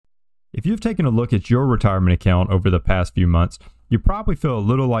If you've taken a look at your retirement account over the past few months, you probably feel a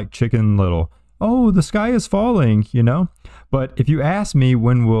little like Chicken Little. Oh, the sky is falling, you know? But if you ask me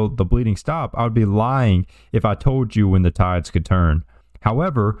when will the bleeding stop, I would be lying if I told you when the tides could turn.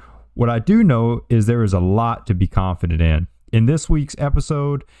 However, what I do know is there is a lot to be confident in. In this week's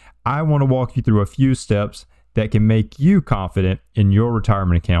episode, I want to walk you through a few steps that can make you confident in your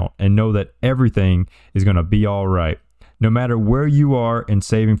retirement account and know that everything is going to be all right. No matter where you are in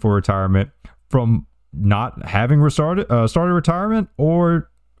saving for retirement, from not having started retirement or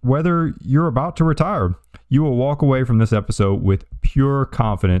whether you're about to retire, you will walk away from this episode with pure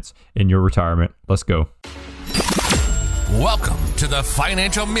confidence in your retirement. Let's go. Welcome to the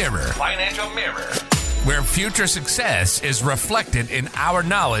Financial Mirror. Financial Mirror, where future success is reflected in our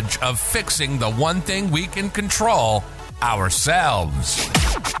knowledge of fixing the one thing we can control, ourselves.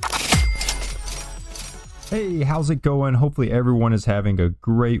 Hey, how's it going? Hopefully everyone is having a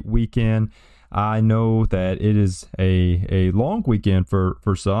great weekend. I know that it is a long weekend for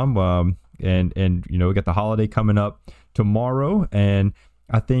some, and you know, we got the holiday coming up tomorrow, and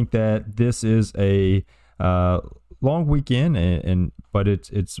I think that this is a long weekend, but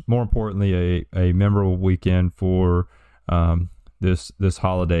it's more importantly a memorable weekend for this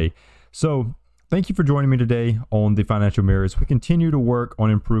holiday. So thank you for joining me today on the Financial Mirror as we continue to work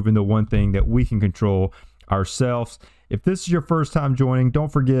on improving the one thing that we can control, ourselves. If this is your first time joining, don't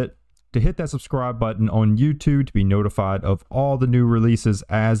forget to hit that subscribe button on YouTube to be notified of all the new releases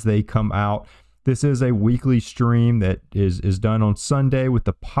as they come out. This is a weekly stream that is done on Sunday, with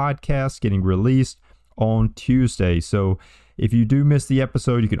the podcast getting released on Tuesday. So if you do miss the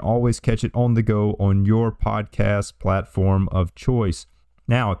episode, you can always catch it on the go on your podcast platform of choice.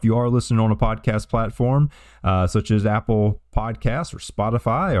 Now, if you are listening on a podcast platform such as Apple Podcasts or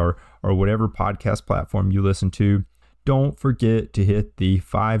Spotify or whatever podcast platform you listen to, don't forget to hit the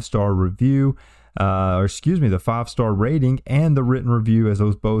 5-star review, the 5-star rating and the written review, as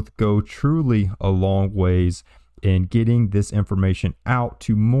those both go truly a long ways in getting this information out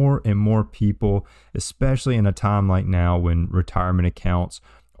to more and more people, especially in a time like now when retirement accounts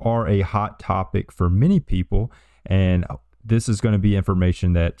are a hot topic for many people. And this is going to be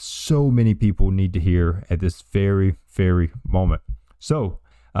information that so many people need to hear at this very, very moment. So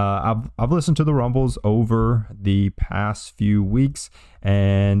I've listened to the rumbles over the past few weeks,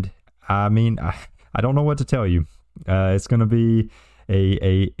 and I mean, I don't know what to tell you. It's going to be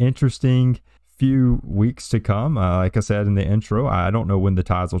a interesting few weeks to come. Like I said in the intro, I don't know when the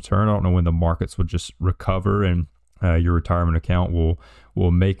tides will turn. I don't know when the markets will just recover and your retirement account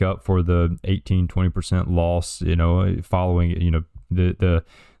will make up for the 18-20% loss, you know, following, you know,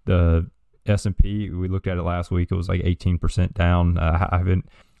 the S&P. We looked at it last week. It was like 18% down. I haven't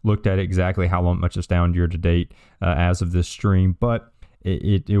looked at exactly how much it's down year to date as of this stream, but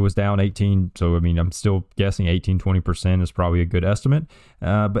it was down 18. So, I mean, I'm still guessing 18-20% is probably a good estimate.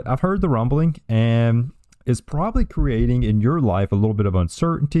 But I've heard the rumbling, and it's probably creating in your life a little bit of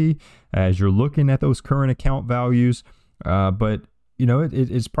uncertainty as you're looking at those current account values. But, you know,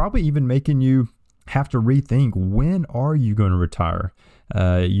 it's probably even making you have to rethink, when are you going to retire?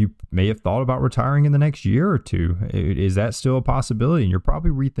 You may have thought about retiring in the next year or two. Is that still a possibility? And you're probably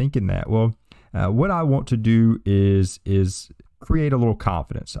rethinking that. Well, what I want to do is create a little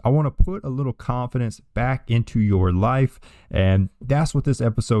confidence. I want to put a little confidence back into your life. And that's what this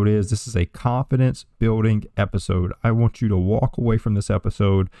episode is. This is a confidence building episode. I want you to walk away from this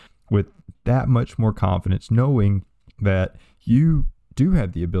episode with that much more confidence, knowing that you do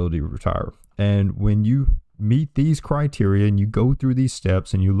have the ability to retire. And when you meet these criteria and you go through these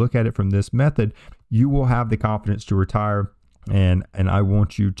steps and you look at it from this method, you will have the confidence to retire. And I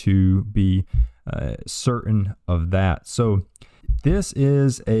want you to be certain of that. So this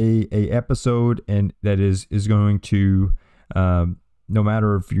is a episode, and that is going to, no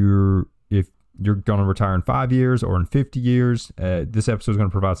matter if you're going to retire in 5 years or in 50 years, this episode is going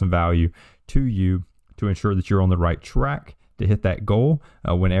to provide some value to you to ensure that you're on the right track to hit that goal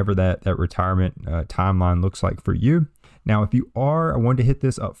whenever that retirement timeline looks like for you. Now, if you are, I wanted to hit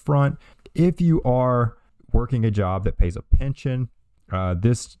this up front, if you are working a job that pays a pension,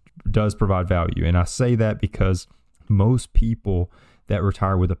 this does provide value. And I say that because most people that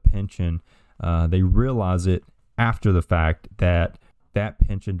retire with a pension, they realize it after the fact that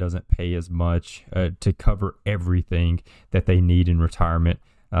pension doesn't pay as much to cover everything that they need in retirement.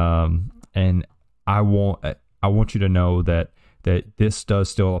 And I want you to know that this does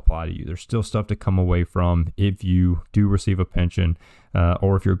still apply to you. There's still stuff to come away from if you do receive a pension,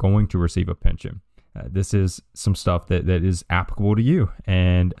 or if you're going to receive a pension. This is some stuff that is applicable to you.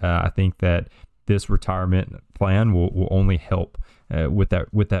 And I think that this retirement plan will only help with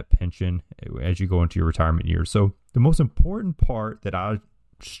that pension as you go into your retirement years. So the most important part that I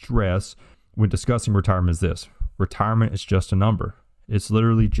stress when discussing retirement is this: retirement is just a number. It's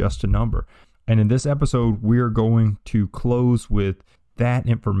literally just a number. And in this episode, we are going to close with that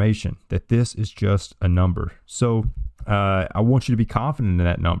information, that this is just a number. So I want you to be confident in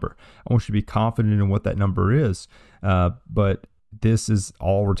that number. I want you to be confident in what that number is. But this is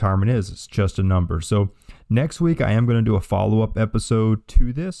all retirement is. It's just a number. So next week, I am going to do a follow-up episode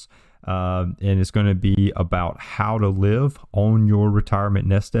to this. And it's going to be about how to live on your retirement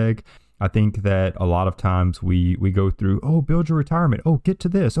nest egg. I think that a lot of times we go through, oh, build your retirement. Oh, get to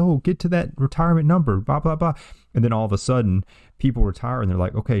this. Oh, get to that retirement number, blah, blah, blah. And then all of a sudden people retire and they're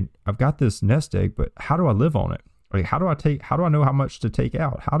like, okay, I've got this nest egg, but how do I live on it? Like, how do I know how much to take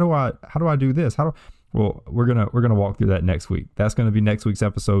out? How do I do this? Well, we're going to walk through that next week. That's going to be next week's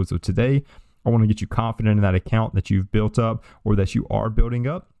episode. So today I want to get you confident in that account that you've built up or that you are building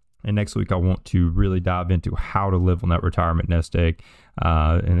up. And next week, I want to really dive into how to live on that retirement nest egg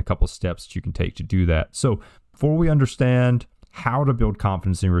and a couple of steps that you can take to do that. So before we understand how to build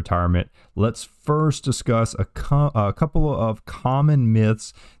confidence in retirement, let's first discuss a couple of common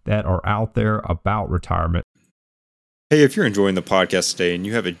myths that are out there about retirement. Hey, if you're enjoying the podcast today and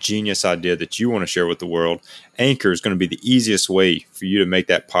you have a genius idea that you want to share with the world, Anchor is going to be the easiest way for you to make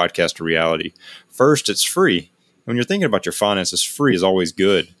that podcast a reality. First, it's free. When you're thinking about your finances, free is always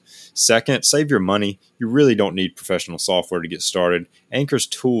good. Second, save your money. You really don't need professional software to get started. Anchor's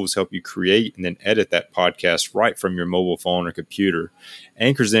tools help you create and then edit that podcast right from your mobile phone or computer.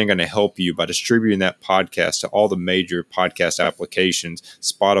 Anchor's then going to help you by distributing that podcast to all the major podcast applications,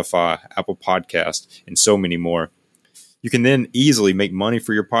 Spotify, Apple Podcasts, and so many more. You can then easily make money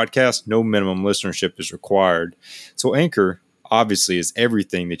for your podcast. No minimum listenership is required. So Anchor obviously is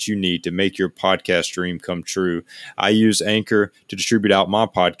everything that you need to make your podcast dream come true. I use Anchor to distribute out my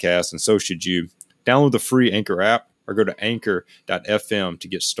podcast, and so should you. Download the free Anchor app or go to anchor.fm to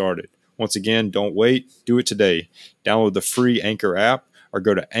get started. Once again, don't wait. Do it today. Download the free Anchor app or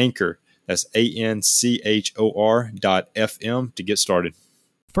go to Anchor. That's ANCHOR.FM to get started.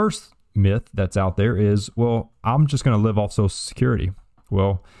 First myth that's out there is, well, I'm just going to live off Social Security.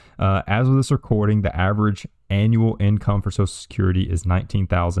 Well, as of this recording, the average annual income for Social Security is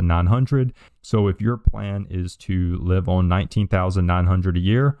 $19,900. So if your plan is to live on $19,900 a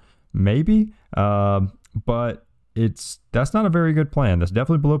year, maybe, but that's not a very good plan. That's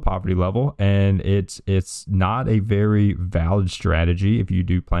definitely below poverty level, and it's not a very valid strategy if you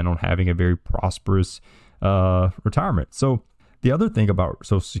do plan on having a very prosperous retirement. So the other thing about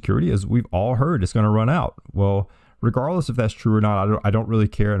Social Security is we've all heard it's going to run out. Well, regardless if that's true or not, I don't really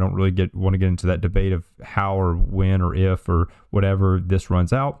care. I don't really want to get into that debate of how or when or if or whatever this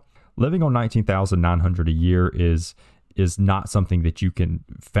runs out. Living on $19,900 a year is not something that you can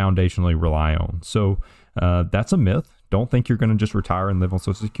foundationally rely on. So that's a myth. Don't think you're going to just retire and live on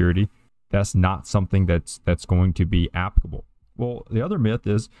Social Security. That's not something that's going to be applicable. Well, the other myth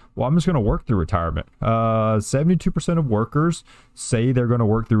is, well, I'm just going to work through retirement. 72% of workers say they're going to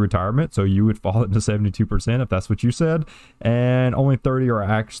work through retirement. So you would fall into 72% if that's what you said. And only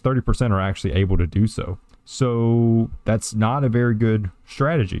 30% are actually able to do so. So that's not a very good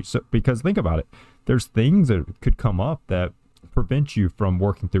strategy. So because think about it, there's things that could come up that prevent you from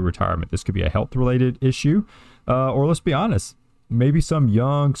working through retirement. This could be a health-related issue, or let's be honest, maybe some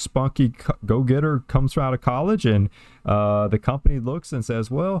young, spunky go-getter comes out of college and the company looks and says,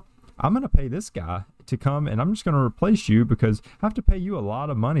 well, I'm going to pay this guy to come and I'm just going to replace you because I have to pay you a lot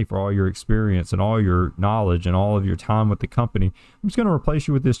of money for all your experience and all your knowledge and all of your time with the company. I'm just going to replace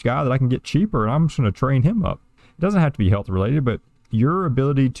you with this guy that I can get cheaper and I'm just going to train him up. It doesn't have to be health-related, but your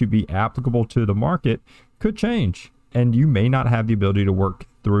ability to be applicable to the market could change and you may not have the ability to work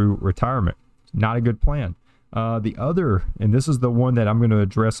through retirement. Not a good plan. The other, and this is the one that I'm going to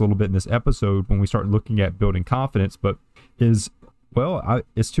address a little bit in this episode when we start looking at building confidence, but is, well,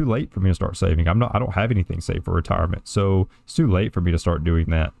 it's too late for me to start saving. I don't have anything saved for retirement, so it's too late for me to start doing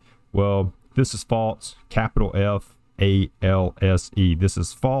that. Well, this is false. Capital F-A-L-S-E. This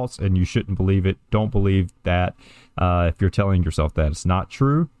is false, and you shouldn't believe it. Don't believe that if you're telling yourself that. It's not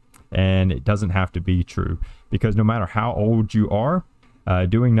true, and it doesn't have to be true, because no matter how old you are,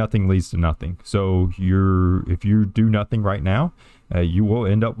 doing nothing leads to nothing. So if you do nothing right now, you will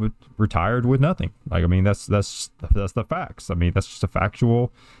end up retired with nothing. Like, I mean, that's the facts. I mean, that's just a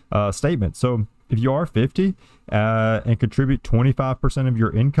factual statement. So if you are 50 and contribute 25% of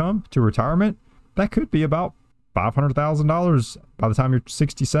your income to retirement, that could be about $500,000 by the time you're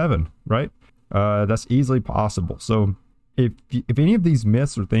 67, right? That's easily possible. So if any of these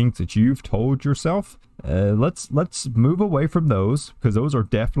myths are things that you've told yourself, let's move away from those, because those are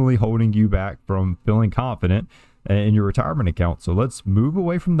definitely holding you back from feeling confident in your retirement account. So let's move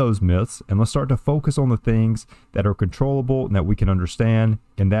away from those myths and let's start to focus on the things that are controllable and that we can understand.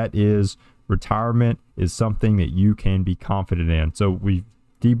 And that is, retirement is something that you can be confident in. So we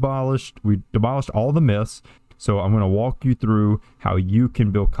demolished all the myths. So I'm going to walk you through how you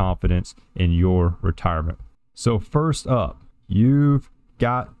can build confidence in your retirement. So first up, you've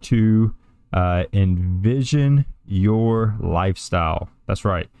got to envision your lifestyle. That's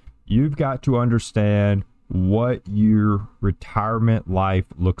right. You've got to understand what your retirement life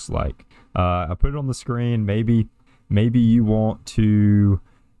looks like. I put it on the screen. Maybe you want to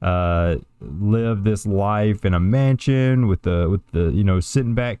live this life in a mansion with the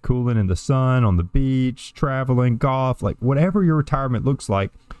sitting back, cooling in the sun on the beach, traveling, golf, like whatever your retirement looks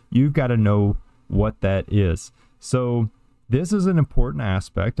like. You've got to know what that is. So this is an important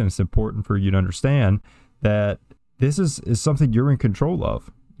aspect, and it's important for you to understand that this is something you're in control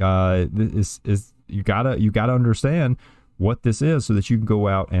of. You gotta understand what this is so that you can go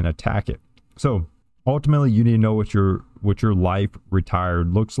out and attack it. So ultimately, you need to know what your life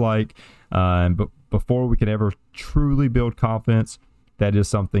retired looks like. But before we can ever truly build confidence, that is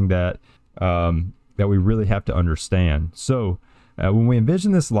something that we really have to understand. So when we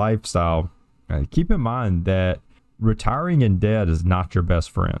envision this lifestyle, keep in mind that retiring in debt is not your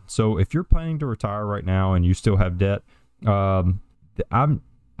best friend. So if you're planning to retire right now and you still have debt,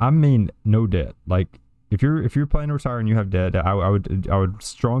 I mean no debt. Like if you're planning to retire and you have debt, I would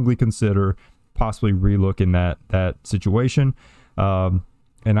strongly consider possibly relooking that situation.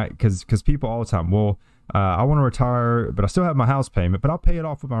 Because people all the time, I want to retire, but I still have my house payment, but I'll pay it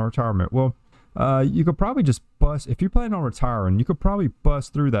off with my retirement. Well, you could probably just if you're planning on retiring, you could probably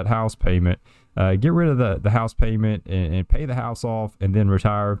bust through that house payment, get rid of the house payment and pay the house off and then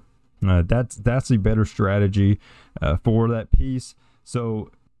retire. That's a better strategy for that piece. So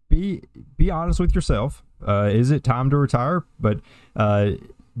be honest with yourself. Is it time to retire? But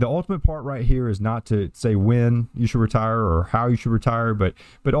the ultimate part right here is not to say when you should retire or how you should retire, but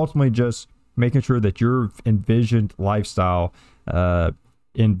ultimately just making sure that your envisioned lifestyle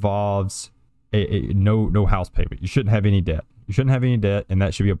involves no house payment. You shouldn't have any debt. And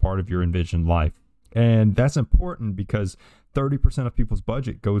that should be a part of your envisioned life. And that's important because 30% of people's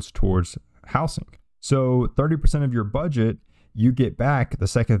budget goes towards housing. So 30% of your budget you get back the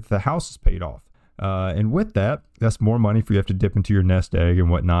second the house is paid off. And with that, that's more money for you have to dip into your nest egg and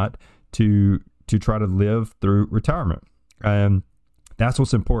whatnot to try to live through retirement. And that's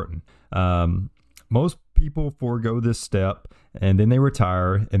what's important. Most people forego this step and then they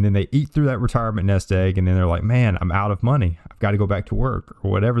retire and then they eat through that retirement nest egg. And then they're like, man, I'm out of money. I've got to go back to work,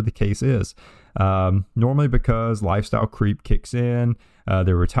 or whatever the case is. Normally because lifestyle creep kicks in,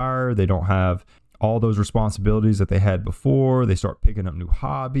 they're retired. They don't have all those responsibilities that they had before. They start picking up new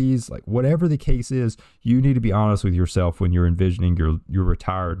hobbies. Like whatever the case is, you need to be honest with yourself when you're envisioning your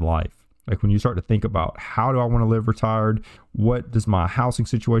retired life. Like when you start to think about, how do I want to live retired? What does my housing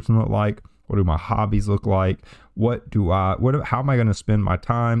situation look like? What do my hobbies look like? How am I going to spend my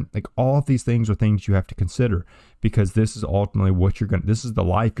time? Like all of these things are things you have to consider, because this is ultimately this is the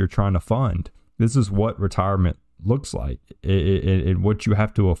life you're trying to fund. This is what retirement looks like and what you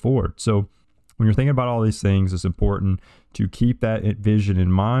have to afford. So when you're thinking about all these things, it's important to keep that vision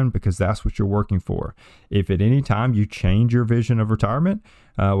in mind, because that's what you're working for. If at any time you change your vision of retirement,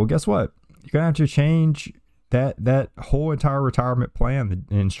 well, guess what? You're going to have to change that whole entire retirement plan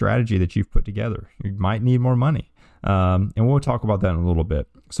and strategy that you've put together. You might need more money. And we'll talk about that in a little bit.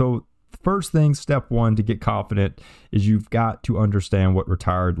 So first thing, step one to get confident is you've got to understand what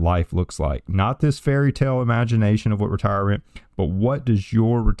retired life looks like. Not this fairy tale imagination of what retirement, but what does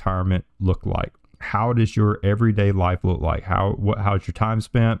your retirement look like? How does your everyday life look like? How's your time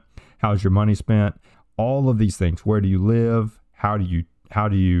spent? How's your money spent? All of these things. Where do you live? How do you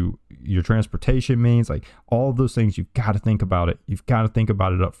your transportation means? Like all of those things, you've got to think about it. You've got to think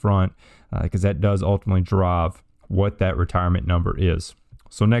about it up front, because that does ultimately drive what that retirement number is.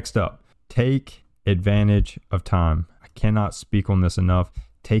 So next up, take advantage of time. I cannot speak on this enough.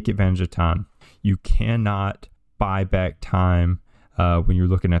 Take advantage of time. You cannot buy back time when you're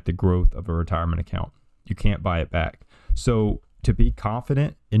looking at the growth of a retirement account. You can't buy it back. So to be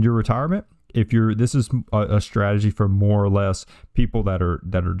confident in your retirement, this is a strategy for more or less people that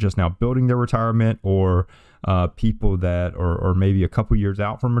are just now building their retirement, or people that are maybe a couple years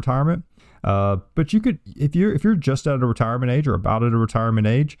out from retirement. But you could, if you're just at a retirement age or about at a retirement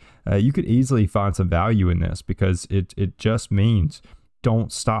age, you could easily find some value in this, because it just means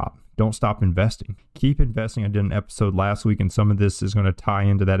don't stop. don't stop investing. Keep investing. I did an episode last week, and some of this is going to tie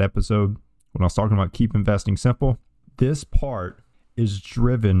into that episode when I was talking about keep investing simple. This part is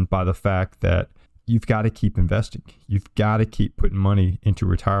driven by the fact that you've got to keep investing. You've got to keep putting money into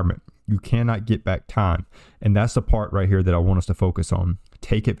retirement. You cannot get back time. And that's the part right here that I want us to focus on.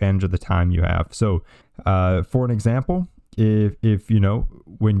 Take advantage of the time you have. So for an example, if you know,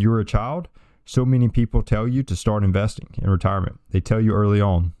 when you're a child, so many people tell you to start investing in retirement. They tell you early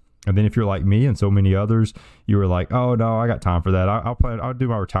on. And then if you're like me and so many others, you were like, oh no, I got time for that. I'll do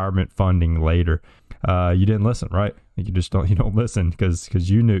my retirement funding later. You didn't listen, right? You don't listen because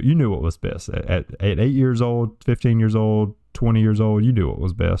you knew what was best. At 8 years old, 15 years old, 20 years old, you knew what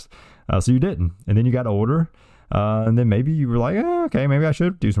was best. So you didn't. And then you got older. And then maybe you were like, okay, maybe I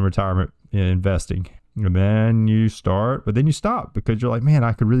should do some retirement investing. And then you start, but then you stop because you're like, man,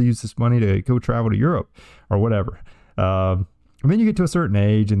 I could really use this money to go travel to Europe or whatever. And then you get to a certain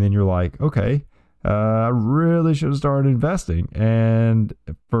age and then you're like, okay, I really should have started investing. And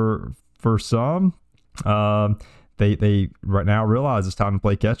for some, they right now realize it's time to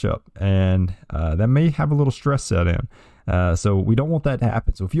play catch up, and that may have a little stress set in. So we don't want that to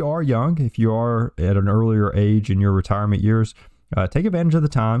happen. So if you are young, if you are at an earlier age in your retirement years, take advantage of the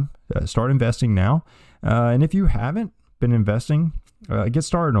time, start investing now. And if you haven't been investing, get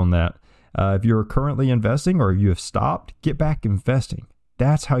started on that. If you're currently investing or you have stopped, get back investing.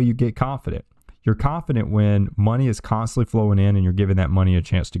 That's how you get confident. You're confident when money is constantly flowing in and you're giving that money a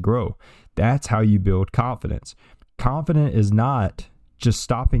chance to grow. That's how you build confidence. Confident is not just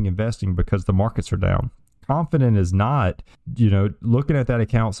stopping investing because the markets are down. Confident is not, looking at that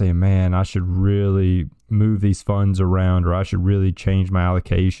account saying, man, I should really move these funds around, or I should really change my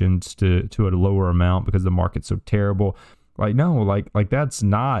allocations to a lower amount because the market's so terrible. Like, no, like that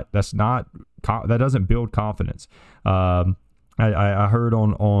doesn't build confidence. I heard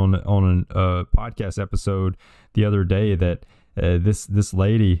on a podcast episode the other day that this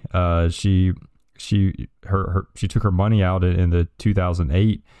lady, she took her money out in the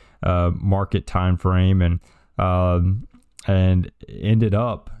 2008 market time frame, and ended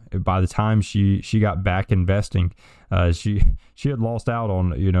up, by the time she got back investing, she had lost out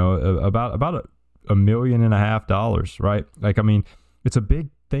on about $1.5 million, right? Like, I mean, it's a big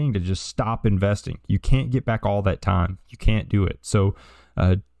thing to just stop investing. You can't get back all that time. You can't do it. So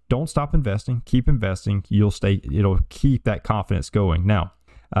don't stop investing. Keep investing. It'll keep that confidence going. Now,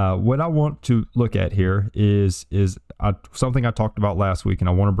 what I want to look at here is something I talked about last week, and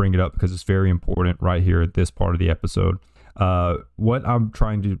I want to bring it up because it's very important right here at this part of the episode. What I'm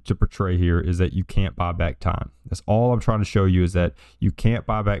trying to portray here is that you can't buy back time. That's all I'm trying to show you, is that you can't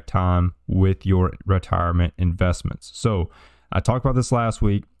buy back time with your retirement investments. So I talked about this last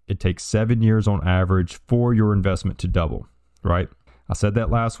week. It takes 7 years on average for your investment to double, right? I said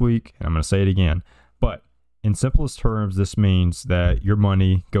that last week, and I'm going to say it again. But in simplest terms, this means that your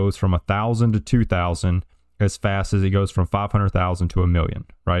money goes from 1,000 to 2,000 as fast as it goes from 500,000 to 1 million,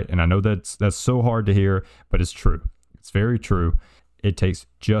 right? And I know that's so hard to hear, but it's true. It's very true. It takes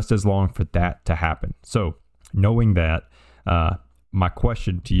just as long for that to happen. So knowing that, my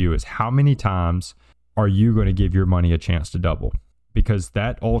question to you is, how many times are you going to give your money a chance to double? Because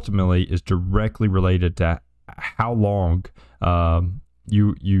that ultimately is directly related to how long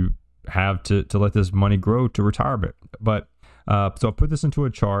you have to let this money grow to retirement. But so I put this into a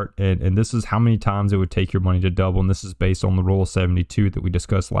chart, and this is how many times it would take your money to double. And this is based on the rule of 72 that we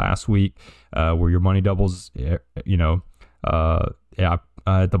discussed last week, where your money doubles, at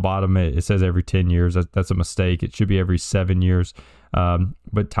the bottom, it says every 10 years. That's a mistake. It should be every 7 years.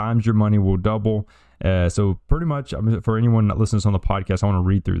 But times your money will double. So pretty much, for anyone that listens on the podcast, I want to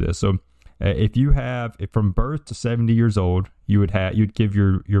read through this. So if from birth to 70 years old, you'd give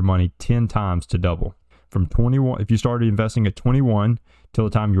your money 10 times to double. From 21, if you started investing at 21 till the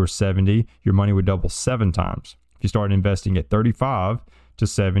time you were 70, your money would double 7 times. If you started investing at 35 to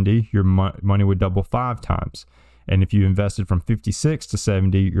 70, your money would double 5 times. And if you invested from 56 to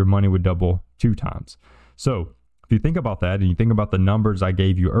 70, your money would double 2 times. So if you think about that, and you think about the numbers I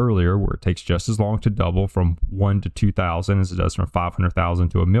gave you earlier, where it takes just as long to double from 1 to 2,000 as it does from 500,000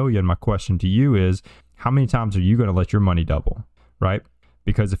 to 1 million, my question to you is, how many times are you going to let your money double, right?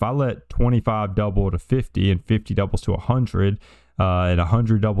 Because if I let 25 double to 50, and 50 doubles to 100, and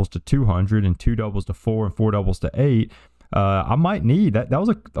 100 doubles to 200, and 2 doubles to 4, and 4 doubles to 8, I might need that. That was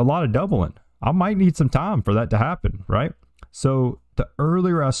a lot of doubling. I might need some time for that to happen, right? So the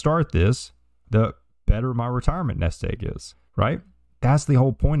earlier I start this, the better my retirement nest egg is, right? That's the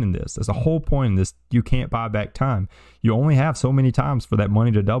whole point in this. That's the whole point in this. You can't buy back time. You only have so many times for that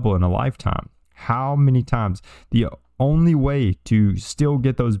money to double in a lifetime. How many times? The only way to still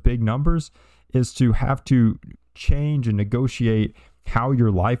get those big numbers is to have to change and negotiate how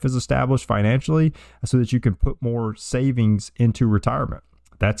your life is established financially so that you can put more savings into retirement.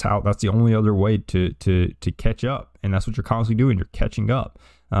 That's the only other way to catch up. And that's what you're constantly doing. You're catching up.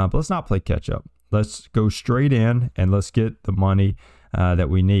 But let's not play catch up. Let's go straight in and let's get the money that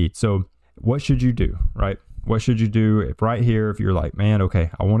we need. So what should you do, right? What should you do if you're like, man, okay,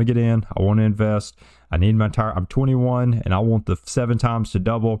 I want to get in, I want to invest, I need my tire, I'm 21 and I want the 7 times to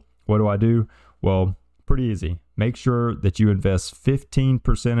double. What do I do? Well, pretty easy. Make sure that you invest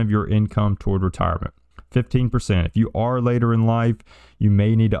 15% of your income toward retirement. 15%. If you are later in life, you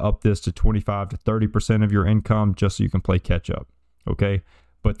may need to up this to 25 to 30% of your income just so you can play catch up. Okay.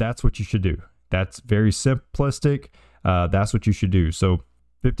 But that's what you should do. That's very simplistic. That's what you should do. So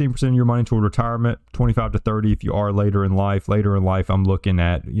 15% of your money toward retirement, 25 to 30 if you are later in life. Later in life, I'm looking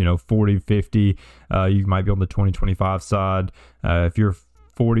at, 40, 50. You might be on the 20, 25 side. If you're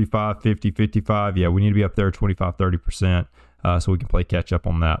 45, 50, 55, yeah, we need to be up there 25, 30%, so we can play catch up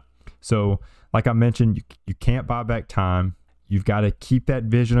on that. So like I mentioned, you can't buy back time. You've got to keep that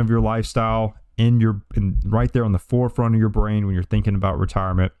vision of your lifestyle right there on the forefront of your brain when you're thinking about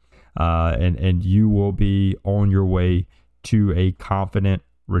retirement, and you will be on your way to a confident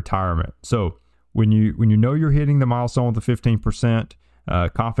retirement. So when you know you're hitting the milestone with the 15%,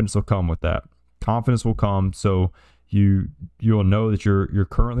 confidence will come with that. Confidence will come. So you'll know that you're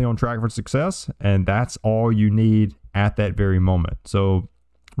currently on track for success, and that's all you need at that very moment. So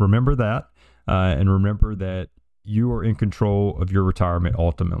remember that, and remember that you are in control of your retirement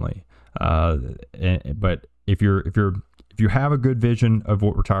ultimately. But if you have a good vision of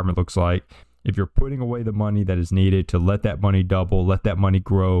what retirement looks like, if you're putting away the money that is needed to let that money double, let that money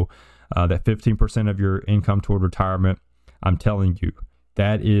grow, that 15% of your income toward retirement, I'm telling you,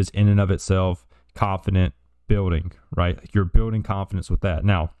 that is in and of itself confident building, right? You're building confidence with that.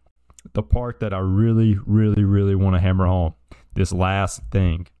 Now, the part that I really, really, really want to hammer home, this last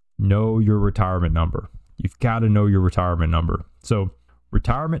thing, know your retirement number. You've got to know your retirement number. So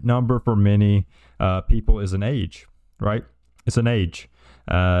retirement number for many people is an age, right? It's an age.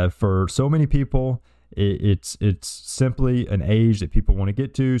 For so many people, it's simply an age that people want to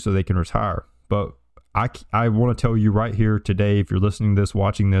get to so they can retire. But I want to tell you right here today, if you're listening to this,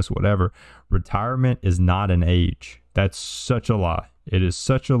 watching this, whatever, retirement is not an age. That's such a lie. It is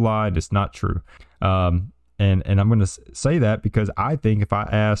such a lie. And it's not true. And I'm going to say that because I think if I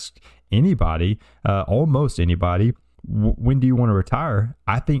asked anybody, almost anybody, when do you want to retire?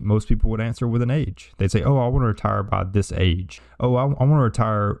 I think most people would answer with an age. They'd say, oh, I want to retire by this age. Oh, I want to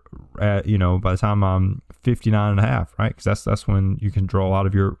retire at, by the time I'm 59 and a half, right? Because that's when you can draw out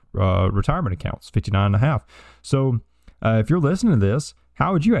of your retirement accounts, 59 and a half. So if you're listening to this,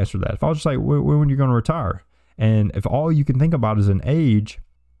 how would you answer that? If I was just like, when are you going to retire? And if all you can think about is an age,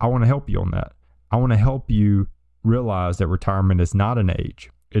 I want to help you on that. I want to help you realize that retirement is not an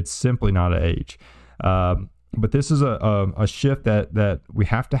age. It's simply not an age. But this is a shift that we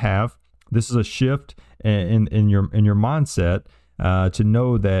have to have. This is a shift in your mindset to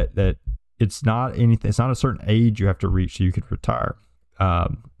know that it's not anything. It's not a certain age you have to reach so you can retire.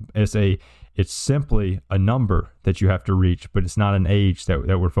 It's simply a number that you have to reach, but it's not an age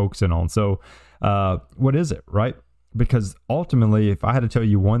that we're focusing on. So what is it, right? Because ultimately, if I had to tell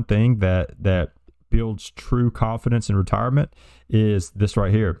you one thing that builds true confidence in retirement, is this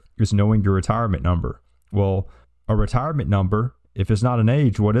right here, is knowing your retirement number. Well, a retirement number, if it's not an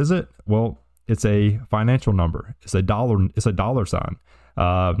age, what is it? Well, it's a financial number. It's a dollar sign.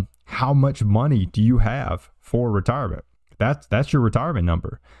 How much money do you have for retirement? That's your retirement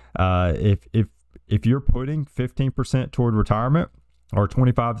number. If you're putting 15% toward retirement or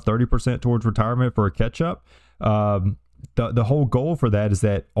 25 to 30% towards retirement for a catch up, the whole goal for that is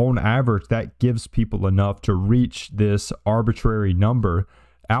that on average, that gives people enough to reach this arbitrary number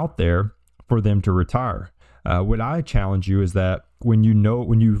out there for them to retire. What I challenge you is that when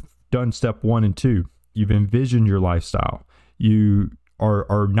you've done step 1 and 2, you've envisioned your lifestyle. You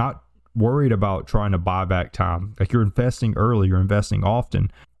are not worried about trying to buy back time. Like you're investing early, you're investing often.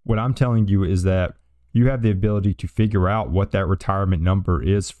 What I'm telling you is that you have the ability to figure out what that retirement number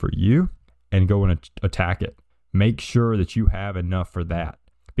is for you and go and attack it. Make sure that you have enough for that,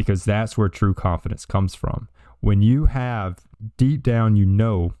 because that's where true confidence comes from. When you have deep down,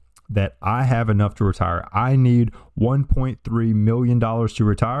 that I have enough to retire. I need $1.3 million to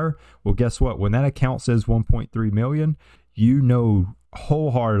retire. Well, guess what? When that account says $1.3 million, you know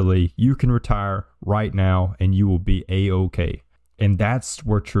wholeheartedly you can retire right now and you will be A-okay. And that's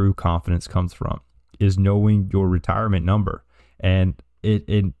where true confidence comes from, is knowing your retirement number. And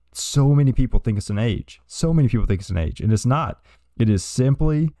So many people think it's an age. So many people think it's an age, and it's not. It is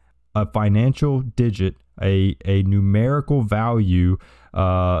simply a financial digit, a numerical value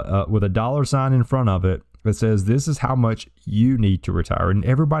with a dollar sign in front of it that says this is how much you need to retire. And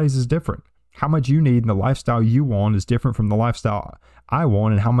everybody's is different. How much you need and the lifestyle you want is different from the lifestyle I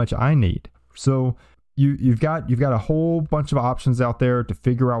want and how much I need. So you've got a whole bunch of options out there to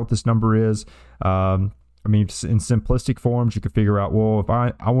figure out what this number is. I mean, in simplistic forms, you could figure out, well, if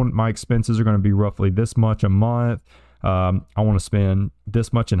I want my expenses are going to be roughly this much a month. I want to spend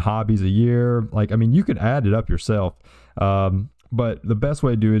this much in hobbies a year. Like, I mean, you could add it up yourself. But the best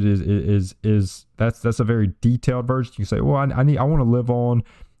way to do it is that's a very detailed version. You can say, well, I want to live on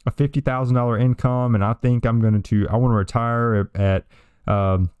a $50,000 income, and I think I want to retire at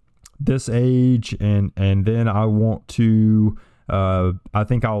this age, and then I want to. I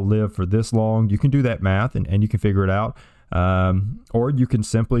think I'll live for this long. You can do that math and you can figure it out. Or you can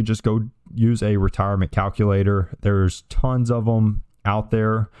simply just go use a retirement calculator. There's tons of them out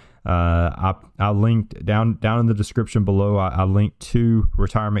there. I linked down in the description below. I linked 2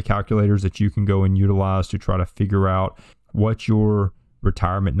 retirement calculators that you can go and utilize to try to figure out what your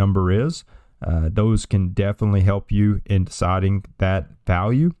retirement number is. Those can definitely help you in deciding that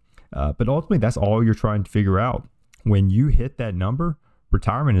value. But ultimately, that's all you're trying to figure out. When you hit that number,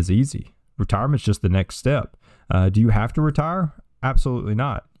 retirement is easy. Retirement's just the next step. Do you have to retire? Absolutely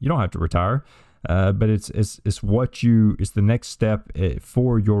not. You don't have to retire, but it's the next step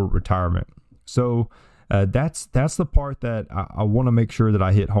for your retirement. So that's the part that I want to make sure that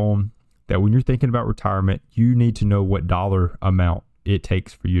I hit home. That when you're thinking about retirement, you need to know what dollar amount it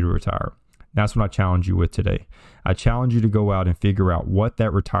takes for you to retire. That's what I challenge you with today. I challenge you to go out and figure out what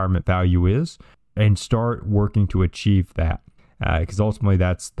that retirement value is, and start working to achieve that, because ultimately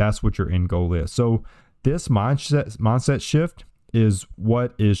that's what your end goal is. So this mindset shift is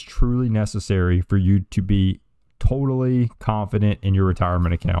what is truly necessary for you to be totally confident in your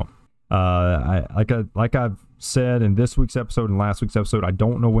retirement account. Like I've said in this week's episode and last week's episode, I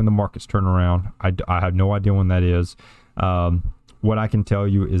don't know when the markets turn around. I have no idea when that is. What I can tell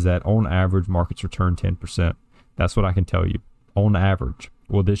you is that on average, markets return 10%. That's what I can tell you. On average.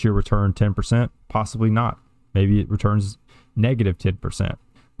 Will this year return 10%? Possibly not. Maybe it returns negative 10%.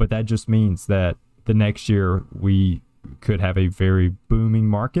 But that just means that the next year we could have a very booming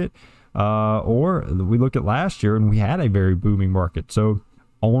market. Or we look at last year and we had a very booming market. So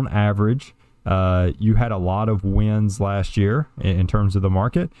on average, you had a lot of wins last year in terms of the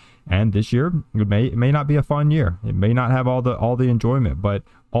market. And this year, it may not be a fun year. It may not have all the enjoyment. But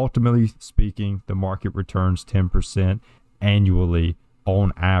ultimately speaking, the market returns 10% annually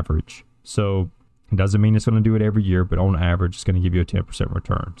on average. So it doesn't mean it's going to do it every year, but on average, it's going to give you a 10%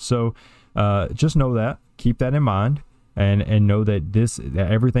 return. So just know that, keep that in mind, and know that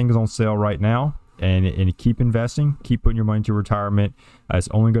that everything is on sale right now, and keep investing, keep putting your money to retirement. It's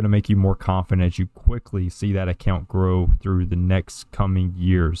only going to make you more confident as you quickly see that account grow through the next coming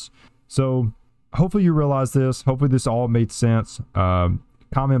years. So hopefully you realize this. Hopefully this all made sense.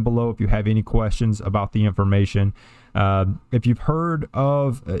 Comment below if you have any questions about the information. If you've heard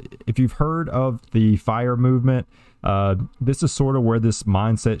of the FIRE movement, this is sort of where this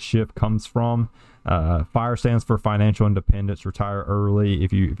mindset shift comes from. FIRE stands for Financial Independence, Retire Early.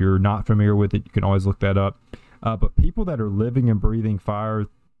 If you're not familiar with it, you can always look that up. But people that are living and breathing FIRE,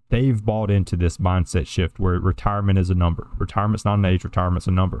 they've bought into this mindset shift where retirement is a number. Retirement's not an age, retirement's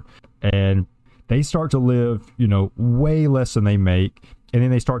a number. And they start to live, way less than they make. And then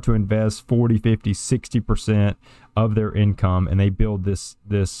they start to invest 40, 50, 60% of their income, and they build this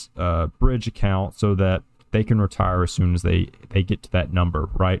bridge account so that they can retire as soon as they get to that number,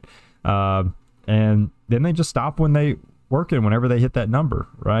 right? And then they just stop when they working whenever they hit that number,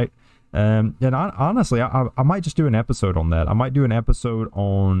 right? And honestly, I might just do an episode on that. I might do an episode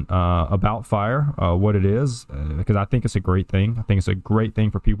on about FIRE, what it is, because I think it's a great thing. I think it's a great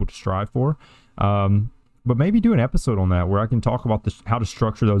thing for people to strive for. But maybe do an episode on that where I can talk about how to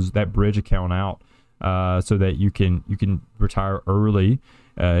structure that bridge account out, so that you can retire early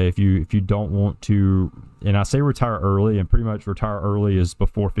if you don't want to. And I say retire early, and pretty much retire early is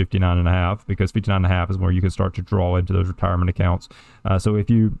before 59 and a half, because 59 and a half is where you can start to draw into those retirement accounts. So if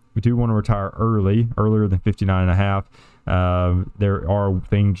you do want to retire earlier than 59 and a half, there are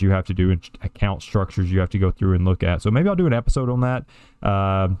things you have to do, and account structures you have to go through and look at. So maybe I'll do an episode on that.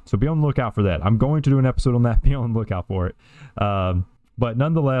 So be on the lookout for that. I'm going to do an episode on that. Be on the lookout for it. But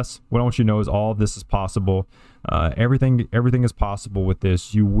nonetheless, what I want you to know is all of this is possible. Everything is possible with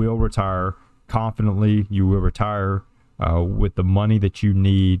this. You will retire confidently. You will retire with the money that you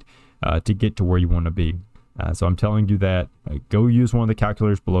need to get to where you want to be. So I'm telling you that go use one of the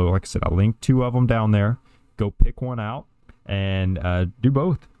calculators below. Like I said, I'll link 2 of them down there. Go pick one out and do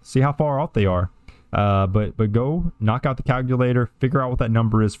both. See how far off they are. But go knock out the calculator, figure out what that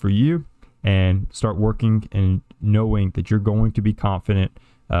number is for you, and start working and knowing that you're going to be confident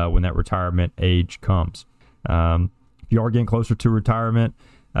when that retirement age comes. If you are getting closer to retirement,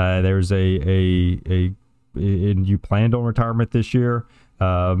 there's and you planned on retirement this year,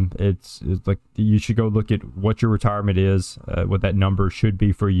 it's like you should go look at what your retirement is, what that number should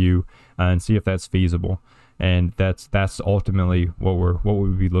be for you, and see if that's feasible. And that's ultimately what we'll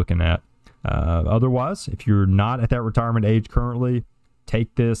be looking at. Otherwise, if you're not at that retirement age currently,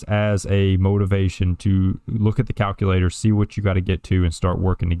 take this as a motivation to look at the calculator, see what you got to get to, and start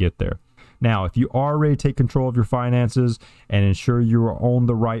working to get there. Now, if you are ready to take control of your finances and ensure you are on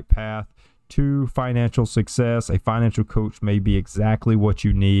the right path to financial success, a financial coach may be exactly what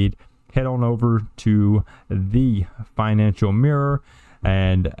you need. Head on over to the Financial Mirror,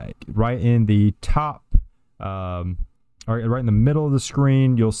 and right in the top, right in the middle of the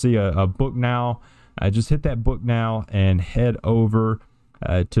screen, you'll see a book now. Just hit that book now and head over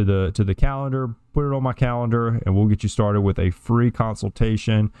to the calendar. Put it on my calendar, and we'll get you started with a free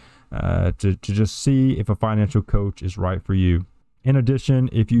consultation to just see if a financial coach is right for you. In addition,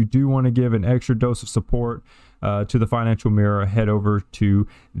 if you do want to give an extra dose of support to the Financial Mirror, head over to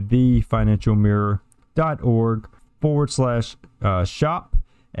thefinancialmirror.org/shop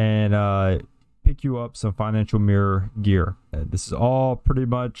and pick you up some Financial Mirror gear. This is all pretty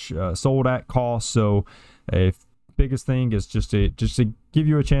much sold at cost, so biggest thing is just to give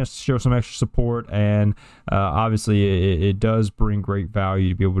you a chance to show some extra support, and obviously it does bring great value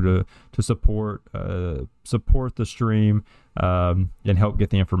to be able to support the stream and help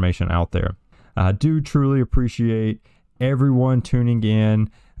get the information out there. I do truly appreciate everyone tuning in,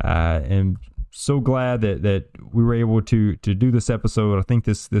 and so glad that we were able to do this episode. I think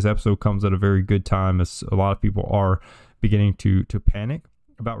this episode comes at a very good time, as a lot of people are beginning to panic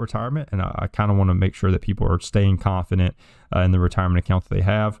about retirement, and I kind of want to make sure that people are staying confident in the retirement account that they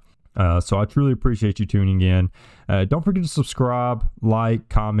have. So I truly appreciate you tuning in. Don't forget to subscribe, like,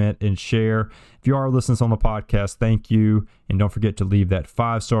 comment, and share. If you are listening on the podcast, thank you. And don't forget to leave that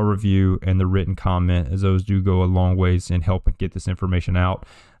 5-star review and the written comment, as those do go a long ways in helping get this information out.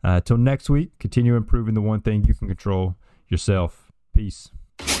 Till next week, continue improving the one thing you can control, yourself. Peace.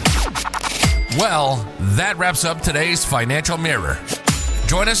 Well, that wraps up today's Financial Mirror.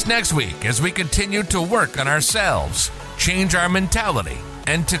 Join us next week as we continue to work on ourselves, change our mentality,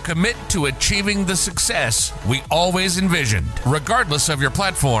 and to commit to achieving the success we always envisioned. Regardless of your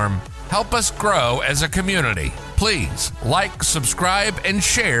platform, help us grow as a community. Please like, subscribe, and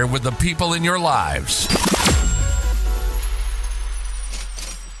share with the people in your lives.